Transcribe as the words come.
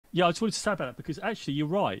Yeah, I just wanted to say about that because actually you're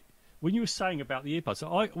right. When you were saying about the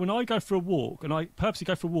earbuds, when I go for a walk and I purposely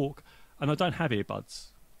go for a walk and I don't have earbuds,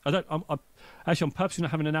 I'm purposely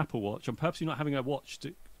not having an Apple Watch. I'm purposely not having a watch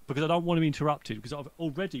because I don't want to be interrupted because I've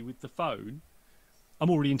already with the phone, I'm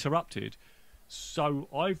already interrupted. So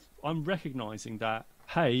I'm recognising that,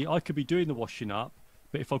 hey, I could be doing the washing up,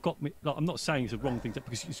 but if I've got me, like, I'm not saying it's a wrong thing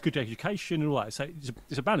because it's good education and all that. So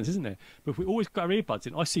it's a balance, isn't there? But if we always got our earbuds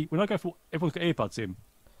in, I see when I go for everyone's got earbuds in.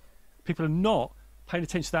 People are not paying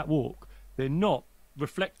attention to that walk. They're not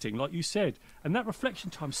reflecting, like you said, and that reflection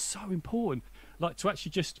time is so important. Like to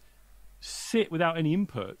actually just sit without any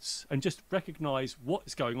inputs and just recognise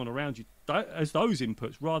what's going on around you as those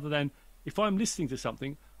inputs, rather than if I'm listening to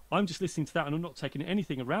something, I'm just listening to that and I'm not taking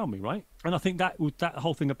anything around me, right? And I think that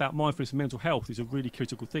whole thing about mindfulness and mental health is a really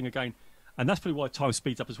critical thing again. And that's probably why time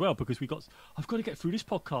speeds up as well, because I've got to get through this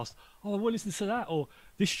podcast. Oh, I want to listen to that, or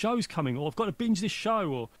this show's coming, or I've got to binge this show,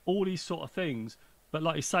 or all these sort of things. But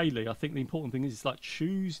like you say, Lee, I think the important thing is like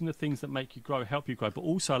choosing the things that make you grow, help you grow, but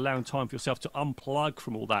also allowing time for yourself to unplug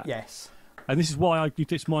from all that. Yes. And this is why I do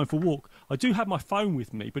this mindful walk. I do have my phone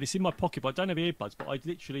with me, but it's in my pocket. But I don't have earbuds. But I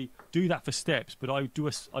literally do that for steps. But I do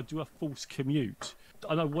a false commute.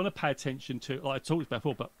 And I want to pay attention to, like I talked about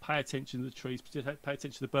before, but pay attention to the trees, pay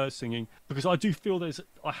attention to the birds singing, because I do feel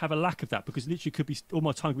I have a lack of that, because literally could be all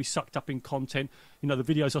my time could be sucked up in content. You know, the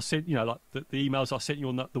videos I sent, you know, like the emails I sent you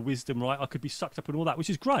on the wisdom, right? I could be sucked up in all that, which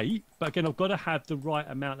is great. But again, I've got to have the right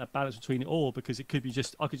amount of balance between it all, because it could be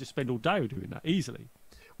I could just spend all day doing that easily.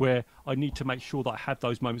 Where I need to make sure that I have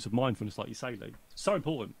those moments of mindfulness, like you say, Lee. So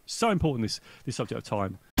important, this subject of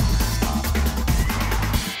time.